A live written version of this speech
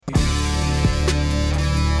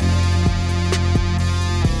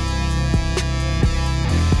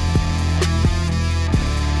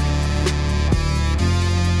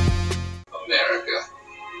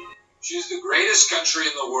country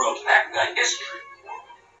in the world. Heck, that history.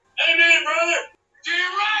 Amen, brother. Do you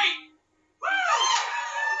right? Woo!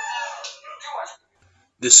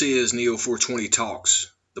 This is Neo 420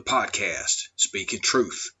 Talks, the podcast, speaking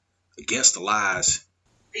truth against the lies.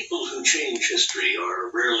 People who change history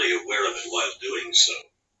are rarely aware of it while doing so.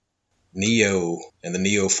 Neo and the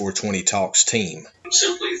Neo 420 Talks team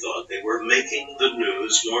Simply thought they were making the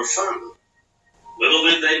news more fun. Little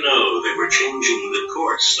did they know they were changing the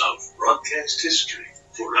course of broadcast history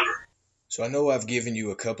forever. So I know I've given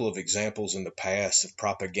you a couple of examples in the past of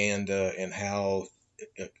propaganda and how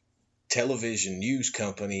television news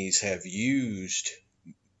companies have used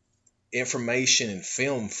information and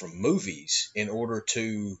film from movies in order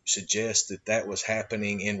to suggest that that was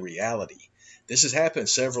happening in reality. This has happened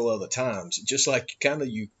several other times, just like I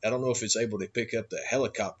don't know if it's able to pick up the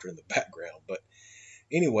helicopter in the background, but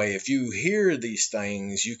anyway, if you hear these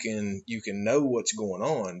things, you can know what's going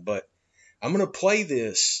on. But I'm going to play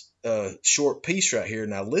this short piece right here.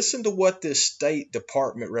 Now listen to what this State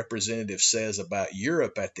Department representative says about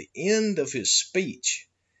Europe at the end of his speech.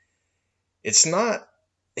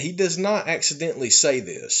 He does not accidentally say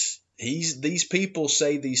this. These people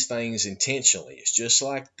say these things intentionally. It's just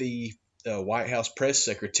like the White House press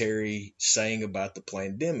secretary saying about the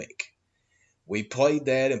pandemic. We played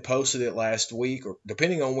that and posted it last week, or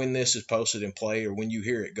depending on when this is posted and played or when you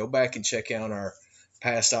hear it, go back and check out our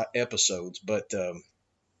past episodes. But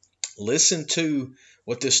listen to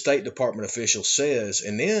what this State Department official says,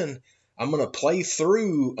 and then I'm going to play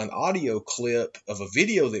through an audio clip of a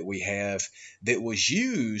video that we have that was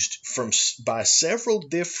used by several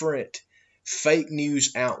different fake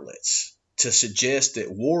news outlets to suggest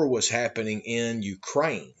that war was happening in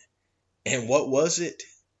Ukraine. And what was it?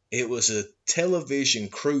 It was a television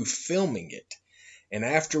crew filming it. And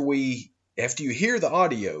after you hear the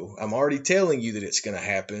audio, I'm already telling you that it's going to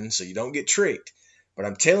happen, so you don't get tricked. But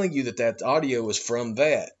I'm telling you that audio is from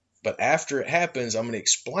that. But after it happens, I'm going to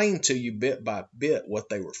explain to you bit by bit what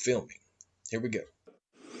they were filming. Here we go.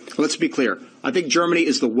 Let's be clear. I think Germany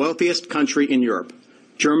is the wealthiest country in Europe.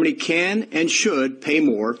 Germany can and should pay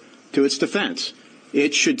more to its defense.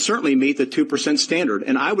 It should certainly meet the 2% standard,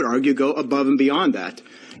 and I would argue go above and beyond that.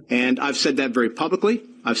 And I've said that very publicly.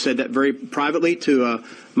 I've said that very privately to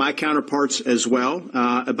my counterparts as well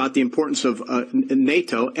about the importance of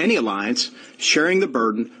NATO, any alliance, sharing the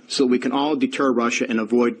burden so we can all deter Russia and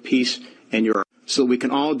avoid peace in Europe. So we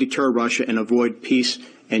can all deter Russia and avoid peace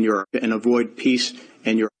in Europe. And avoid peace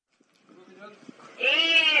in Europe.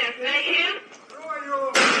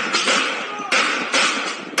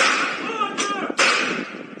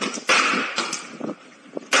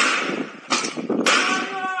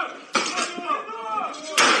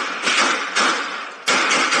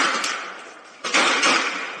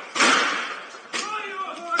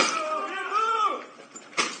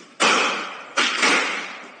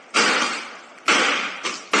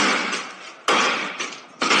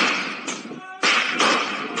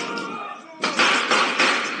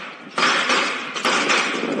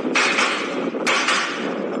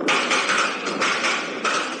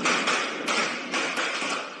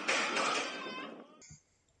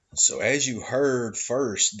 So as you heard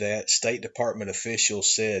first, that State Department official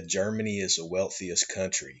said Germany is the wealthiest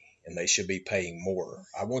country and they should be paying more.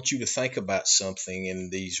 I want you to think about something in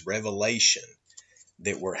these revelation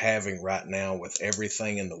that we're having right now with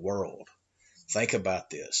everything in the world. Think about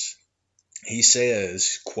this. He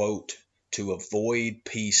says, quote, to avoid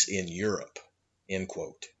peace in Europe, end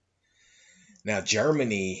quote. Now,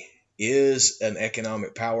 Germany is an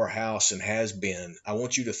economic powerhouse and has been. I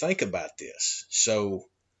want you to think about this. So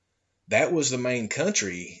that was the main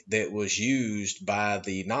country that was used by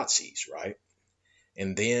the Nazis, right?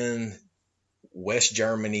 And then West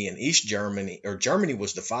Germany and East Germany, or Germany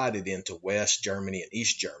was divided into West Germany and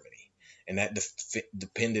East Germany. And that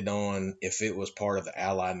depended on if it was part of the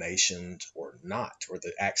Allied nations or not, or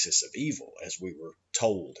the axis of evil, as we were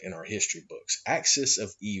told in our history books. Axis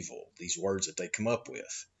of evil, these words that they come up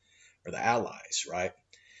with, are the Allies, right?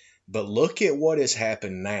 But look at what has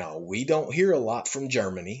happened now. We don't hear a lot from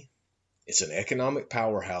Germany. It's an economic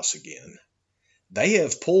powerhouse again. They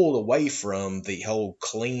have pulled away from the whole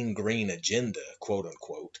clean green agenda, quote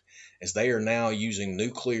unquote, as they are now using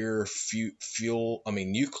nuclear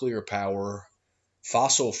power,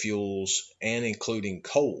 fossil fuels, and including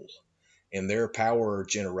coal in their power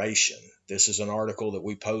generation. This is an article that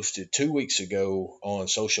we posted 2 weeks ago on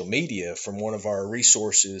social media from one of our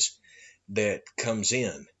resources that comes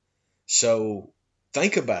in. So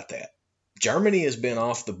think about that. Germany has been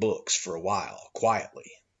off the books for a while, quietly.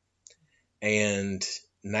 And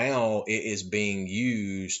now it is being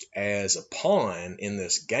used as a pawn in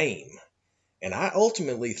this game. And I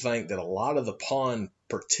ultimately think that a lot of the pawn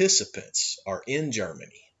participants are in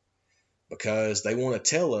Germany because they want to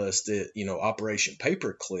tell us that, Operation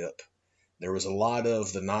Paperclip, there was a lot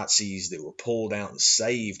of the Nazis that were pulled out and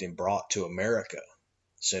saved and brought to America,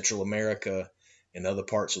 Central America, and other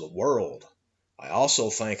parts of the world. I also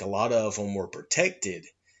think a lot of them were protected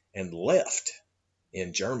and left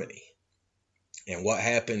in Germany. And what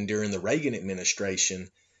happened during the Reagan administration,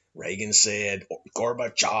 Reagan said,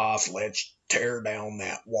 Gorbachev, let's tear down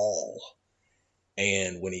that wall.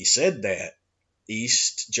 And when he said that,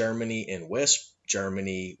 East Germany and West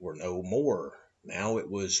Germany were no more. Now it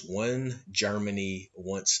was one Germany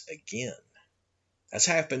once again. That's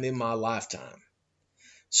happened in my lifetime.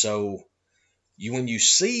 So when you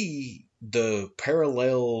see the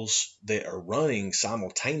parallels that are running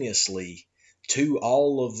simultaneously to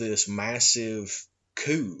all of this massive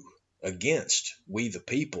coup against we the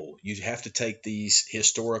people, you have to take these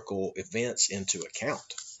historical events into account.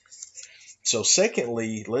 So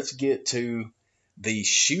secondly, let's get to the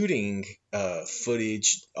shooting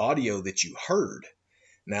footage audio that you heard.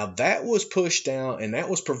 Now that was pushed out and that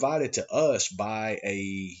was provided to us by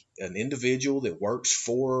an individual that works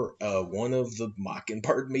for one of the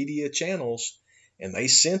Mockingbird media channels, and they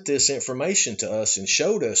sent this information to us and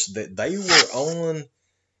showed us that they were on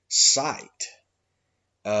site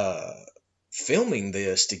filming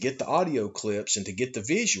this to get the audio clips and to get the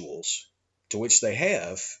visuals, to which they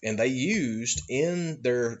have, and they used in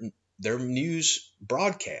their news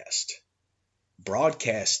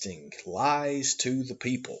broadcasting lies to the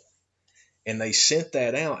people. And they sent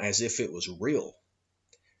that out as if it was real.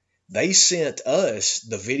 They sent us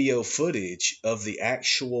the video footage of the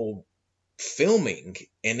actual filming,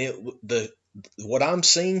 and what I'm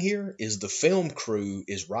seeing here is the film crew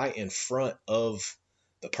is right in front of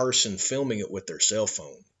the person filming it with their cell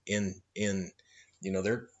phone.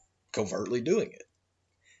 They're covertly doing it,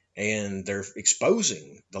 and they're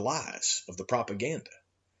exposing the lies of the propaganda.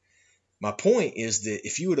 My point is that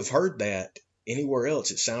if you would have heard that anywhere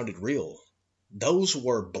else, it sounded real. Those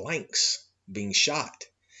were blanks being shot.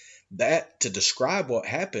 That, to describe what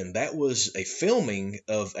happened, that was a filming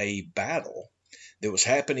of a battle that was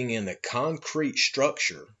happening in a concrete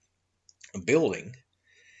structure, a building,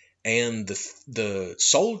 and the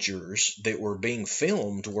soldiers that were being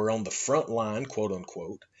filmed were on the front line, quote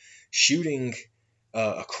unquote, shooting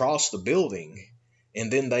across the building,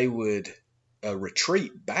 and then they would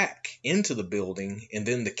retreat back into the building, and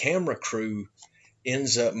then the camera crew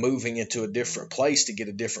ends up moving into a different place to get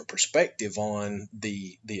a different perspective on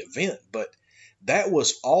the event. But that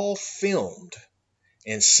was all filmed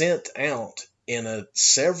and sent out in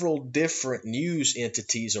several different news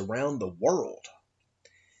entities around the world,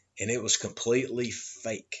 and it was completely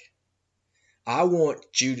fake. I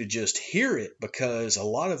want you to just hear it, because a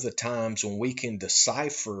lot of the times when we can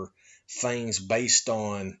decipher things based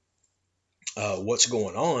on what's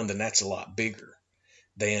going on, then that's a lot bigger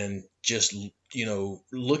than just,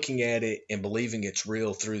 looking at it and believing it's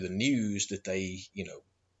real through the news that they,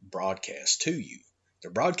 broadcast to you.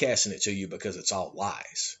 They're broadcasting it to you because it's all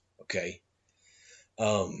lies. Okay.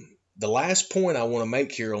 The last point I want to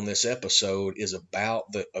make here on this episode is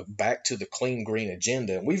about back to the clean green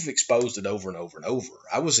agenda. And we've exposed it over and over and over.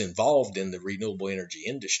 I was involved in the renewable energy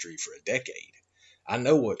industry for a decade. I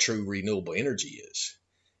know what true renewable energy is.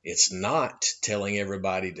 It's not telling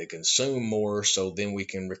everybody to consume more so then we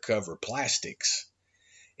can recover plastics.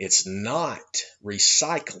 It's not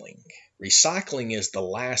recycling. Recycling is the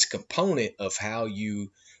last component of how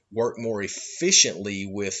you work more efficiently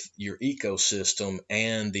with your ecosystem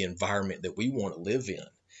and the environment that we want to live in.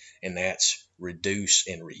 And that's reduce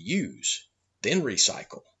and reuse, then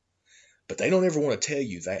recycle. But they don't ever want to tell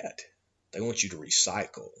you that. They want you to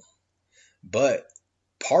recycle. But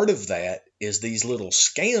part of that is these little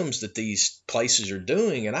scams that these places are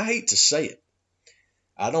doing, and I hate to say it.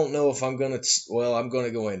 I don't know if I'm going to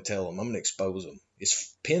go ahead and tell them. I'm going to expose them.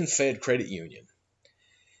 It's PenFed Credit Union.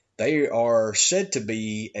 They are said to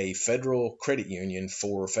be a federal credit union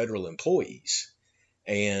for federal employees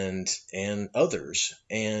and others,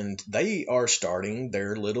 and they are starting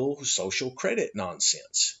their little social credit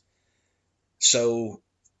nonsense. So,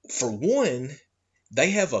 for one,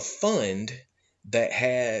 they have a fund that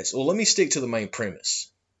has, let me stick to the main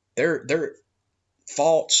premise. They're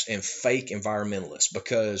false and fake environmentalists,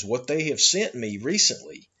 because what they have sent me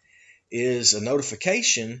recently is a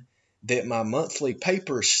notification that my monthly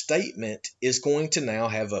paper statement is going to now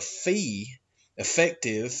have a fee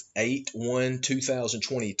effective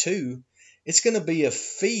 8/1/2022. It's going to be a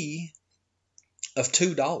fee of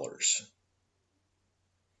 $2.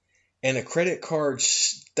 And a credit card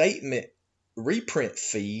statement reprint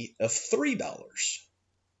fee of $3.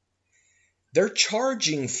 They're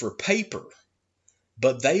charging for paper,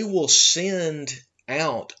 but they will send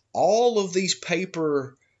out all of these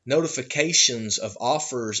paper notifications of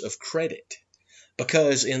offers of credit.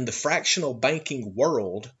 Because in the fractional banking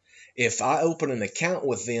world, if I open an account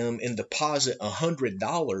with them and deposit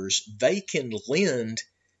 $100, they can lend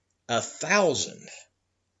 1,000.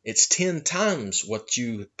 It's 10 times what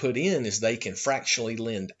you put in is they can fractionally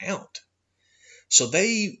lend out. So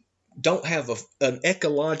they don't have an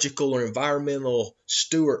ecological or environmental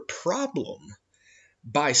steward problem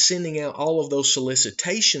by sending out all of those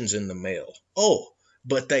solicitations in the mail. Oh,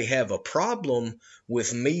 but they have a problem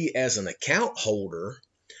with me as an account holder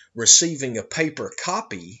receiving a paper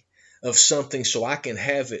copy of something so I can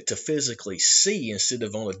have it to physically see instead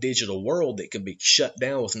of on a digital world that can be shut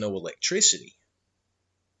down with no electricity.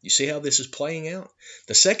 You see how this is playing out?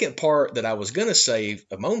 The second part that I was going to say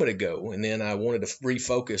a moment ago, and then I wanted to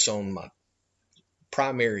refocus on my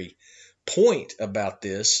primary point about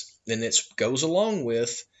this, and it goes along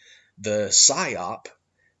with the PSYOP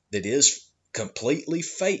that is completely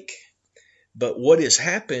fake. But what has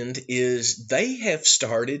happened is they have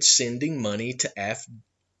started sending money to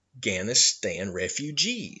Afghanistan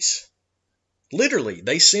refugees. Literally,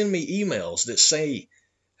 they send me emails that say,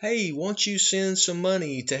 hey, won't you send some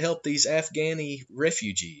money to help these Afghani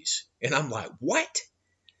refugees? And I'm like, what?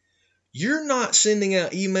 You're not sending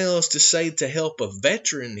out emails to say to help a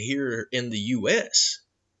veteran here in the U.S.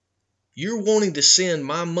 You're wanting to send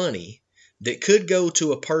my money that could go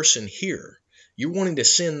to a person here. You're wanting to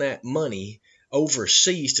send that money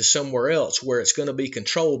overseas to somewhere else where it's going to be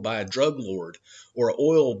controlled by a drug lord or an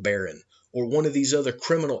oil baron or one of these other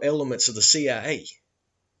criminal elements of the CIA.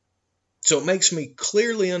 So it makes me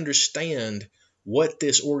clearly understand what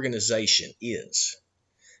this organization is.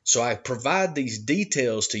 So I provide these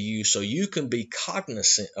details to you so you can be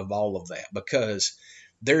cognizant of all of that, because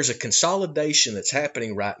there's a consolidation that's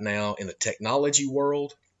happening right now in the technology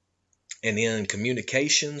world and in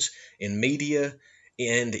communications, in media,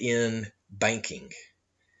 and in banking,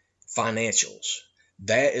 financials.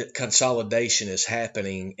 That consolidation is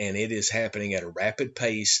happening, and it is happening at a rapid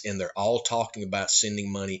pace, and they're all talking about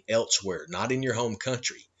sending money elsewhere, not in your home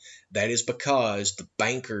country. That is because the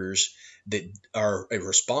bankers that are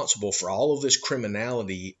responsible for all of this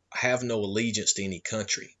criminality have no allegiance to any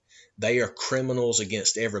country. They are criminals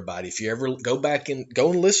against everybody. If you ever go back and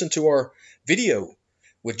listen to our video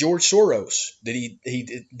with George Soros that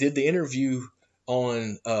he did the interview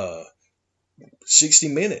on 60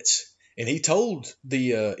 Minutes. And he told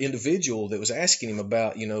the individual that was asking him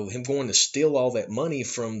about, him going to steal all that money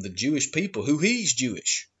from the Jewish people, who he's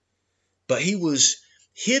Jewish. But he was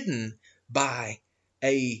hidden by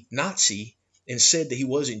a Nazi and said that he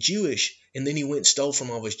wasn't Jewish. And then he went and stole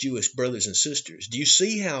from all his Jewish brothers and sisters. Do you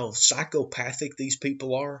see how psychopathic these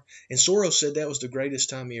people are? And Soros said that was the greatest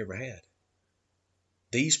time he ever had.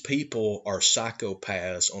 These people are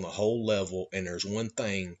psychopaths on a whole level, and there's one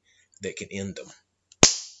thing that can end them.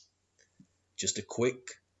 Just a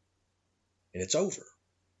quick, and it's over.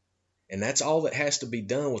 And that's all that has to be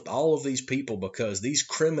done with all of these people, because these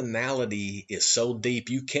criminality is so deep,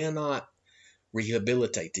 you cannot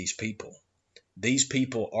rehabilitate these people. These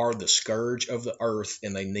people are the scourge of the earth,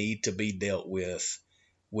 and they need to be dealt with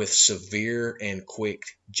severe and quick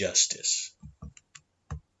justice.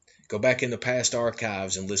 Go back in the past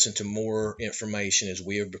archives and listen to more information, as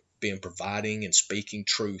we have been providing and speaking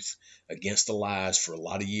truth against the lies for a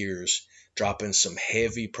lot of years, dropping some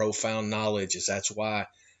heavy, profound knowledge. As that's why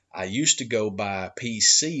I used to go by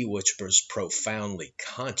PC, which was profoundly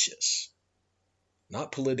conscious,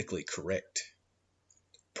 not politically correct,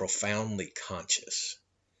 profoundly conscious.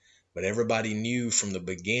 But everybody knew from the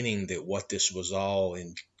beginning that what this was all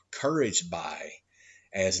encouraged by,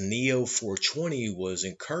 as Neo 420 was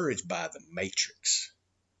encouraged by the Matrix.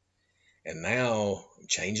 And now I'm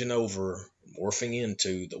changing over, morphing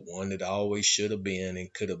into the one that I always should have been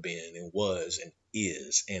and could have been and was and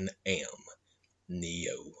is and am,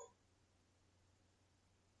 Neo.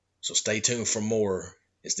 So stay tuned for more,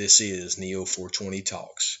 as this is Neo 420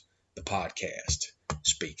 Talks, the podcast,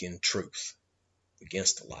 speaking truth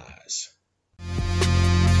against the lies.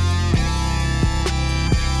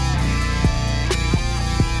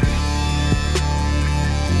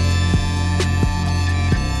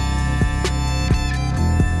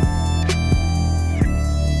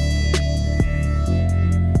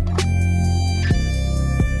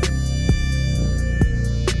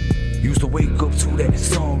 That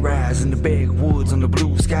sunrise in the backwoods on the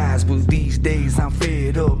blue skies, but these days I'm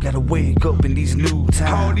fed up, gotta wake up in these new times.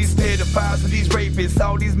 All these pedophiles pedophiles and these rapists,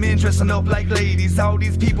 all these men dressing up like ladies, all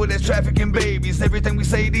these people that's trafficking babies. Everything we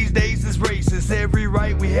say these days is racist. Every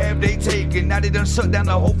right we have they taken. Now they done shut down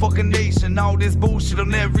the whole fucking nation. All this bullshit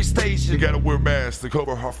on every station. You gotta wear masks to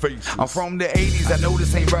cover our faces. I'm from the 80s, I know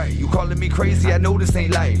this ain't right. You calling me crazy, I know this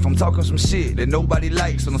ain't life. I'm talking some shit that nobody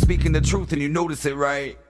likes, so I'm speaking the truth and you notice it, right?